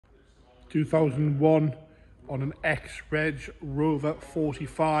2001 on an X-Reg Rover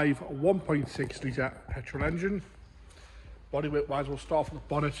 45 1.6 litre petrol engine. Bodyweight wise, we'll start from the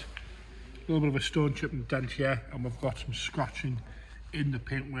bonnet. A little bit of a stone chip and dent here, and we've got some scratching in the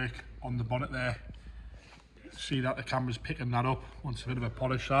paintwork on the bonnet there. See that the camera's picking that up. Wants a bit of a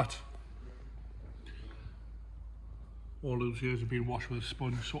polish that. All those years have been washed with a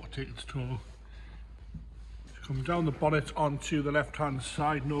sponge, sort of take its toll. Come down the bonnet onto the left hand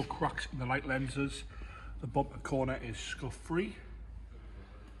side, no cracks in the light lenses. The bumper corner is scuff free.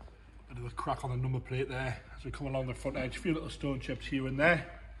 Bit of a crack on the number plate there as we come along the front edge. A few little stone chips here and there.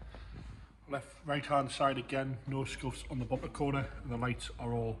 Right hand side again, no scuffs on the bumper corner, and the lights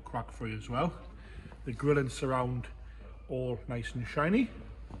are all crack free as well. The grille and surround all nice and shiny.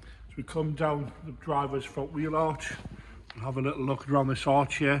 As we come down the driver's front wheel arch, we'll have a little look around this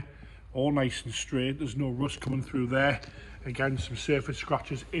arch here. All nice and straight, there's no rust coming through there. Again, some surface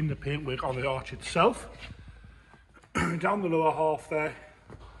scratches in the paintwork on the arch itself. Down the lower half there,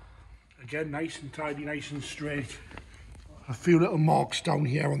 again nice and tidy, nice and straight. A few little marks down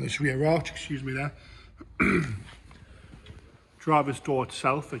here on this rear arch, excuse me there. Driver's door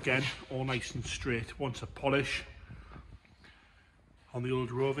itself, again, all nice and straight. Wants a polish on the old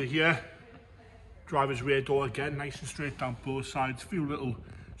Rover here. Driver's rear door again, nice and straight down both sides. A few little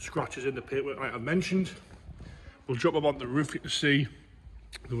scratches in the paintwork like I mentioned. We'll jump up on the roof. You can see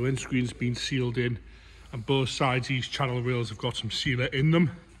the windscreen's been sealed in, and both sides these channel rails have got some sealer in them.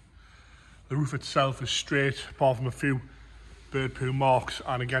 The roof itself is straight, apart from a few bird poo marks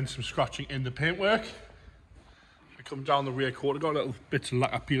and again some scratching in the paintwork. We come down the rear quarter, got little bits of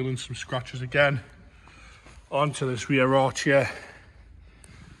lacquer peel and some scratches again. Onto this rear arch here,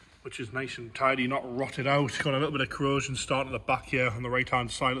 which is nice and tidy, not rotted out. Got a little bit of corrosion starting at the back here on the right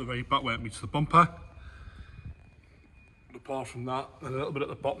hand side at the very back where it meets the bumper. But apart from that, and a little bit at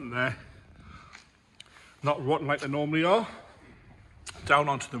the bottom there, not rotten like they normally are. Down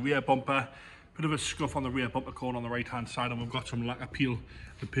onto the rear bumper, bit of a scuff on the rear bumper corner on the right hand side, and we've got some lacquer peel.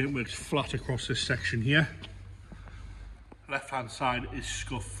 The paintwork's flat across this section here. Left hand side is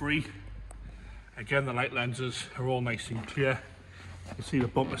scuff free. Again, the light lenses are all nice and clear. You can see the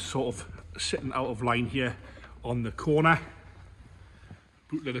bumper sort of sitting out of line here on the corner.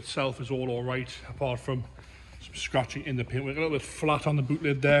 Boot lid itself is all alright, apart from some scratching in the paintwork. A little bit flat on the boot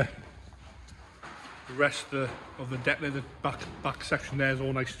lid there. The rest of the deck lid, the back section there is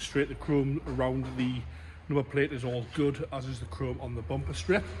all nice and straight. The chrome around the number plate is all good, as is the chrome on the bumper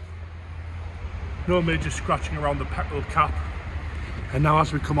strip. No major scratching around the petrol cap. And now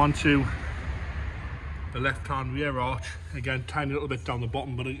as we come on to the left hand rear arch, again tiny little bit down the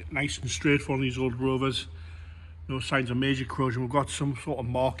bottom, but nice and straight for one of these old Rovers. No signs of major corrosion. We've got some sort of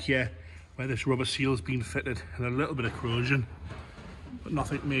mark here where this rubber seal has been fitted, and a little bit of corrosion, but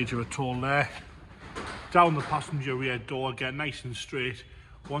nothing major at all there. Down the passenger rear door, again nice and straight.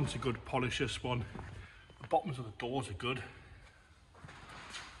 Wants a good polish, this one. The bottoms of the doors are good.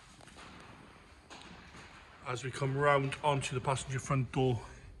 As we come round onto the passenger front door,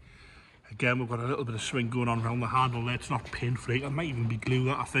 again, we've got a little bit of swing going on around the handle there. It's not pin flake, it might even be glue,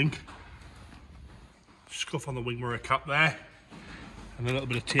 that I think. Scuff on the wing mirror cap there, and a little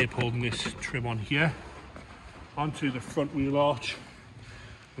bit of tape holding this trim on here. Onto the front wheel arch,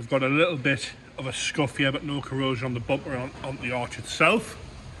 we've got a little bit of a scuff here, but no corrosion on the bumper on the arch itself.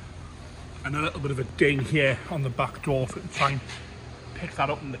 And a little bit of a ding here on the back door, if we can try and pick that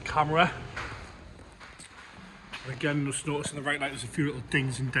up in the camera. And again, just notice in the right light there's a few little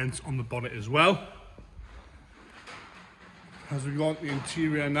dings and dents on the bonnet as well. As we go on the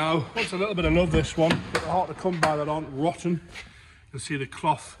interior now, wants a little bit of love, this one. Bit hard to come by that aren't rotten. You'll see the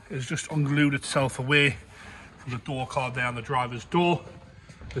cloth has just unglued itself away from the door card there on the driver's door.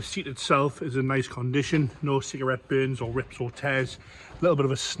 The seat itself is in nice condition, no cigarette burns or rips or tears. A little bit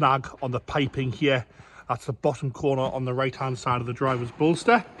of a snag on the piping here. That's the bottom corner on the right hand side of the driver's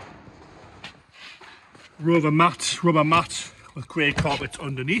bolster. Rover mats, rubber mats with grey carpets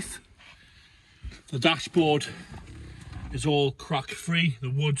underneath. The dashboard is all crack free, the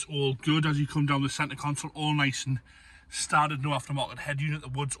wood's all good. As you come down the centre console, all nice and standard, no aftermarket head unit. The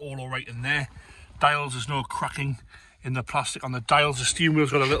wood's all alright in there. Dials, there's no cracking in the plastic on the dials. The steering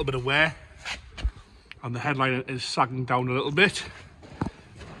wheel's got a little bit of wear, and the headlight is sagging down a little bit.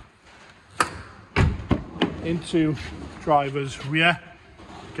 Into driver's rear.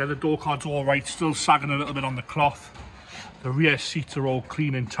 Again, the door card's all right, still sagging a little bit on the cloth. The rear seats are all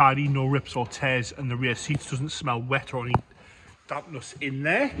clean and tidy, no rips or tears, and the rear seats doesn't smell wet or any dampness in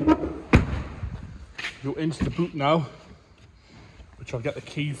there. Go into the boot now, which I'll get the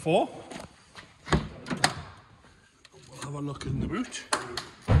key for. We'll have a look in the boot.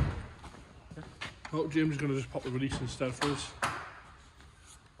 Oh, James is going to just pop the release instead for us.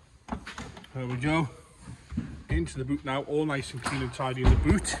 There we go. Into the boot now, all nice and clean and tidy in the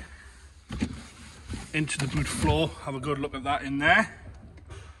boot. Into the boot floor, have a good look at that in there.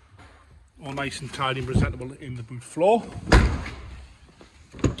 All nice and tidy and presentable in the boot floor.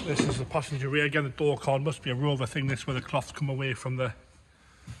 This is the passenger rear. Again, the door card must be a Rover thing, this where the cloths come away from the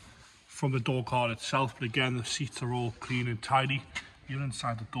door card itself. But again, the seats are all clean and tidy. Even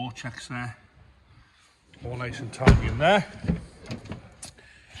inside the door checks there. All nice and tidy in there.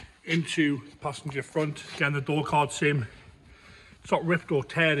 Into passenger front, again the door card same. It's not ripped or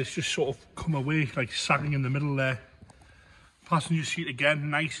teared, it's just sort of come away, like sagging in the middle there. Passenger seat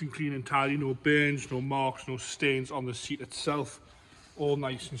again, nice and clean and tidy, no burns, no marks, no stains on the seat itself. All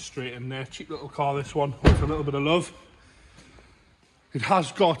nice and straight in there. Cheap little car, this one, with a little bit of love. It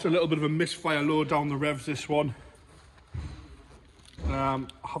has got a little bit of a misfire low down the revs, this one. I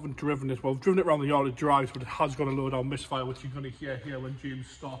haven't driven it, well I've driven it around the yard, it drives, but it has got a low down misfire, which you're going to hear here when James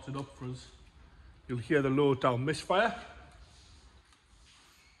starts it up for us. You'll hear the low down misfire.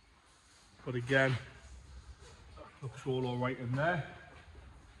 But again, looks all alright in there.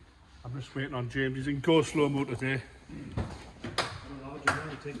 I'm just waiting on James, he's in go slow mode today.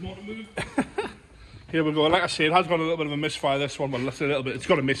 Here we go, like I say, it has got a little bit of a misfire, this one, well, a little bit, it's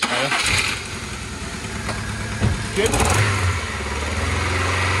got a misfire. Good.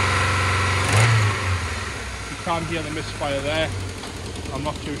 Can hear the misfire there. I'm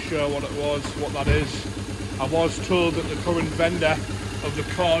not too sure what it was, what that is. I was told that the current vendor of the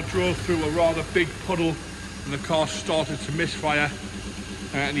car drove through a rather big puddle and the car started to misfire,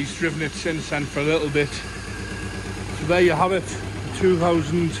 and he's driven it since then for a little bit. So there you have it,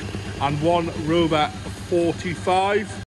 2001 Rover 45.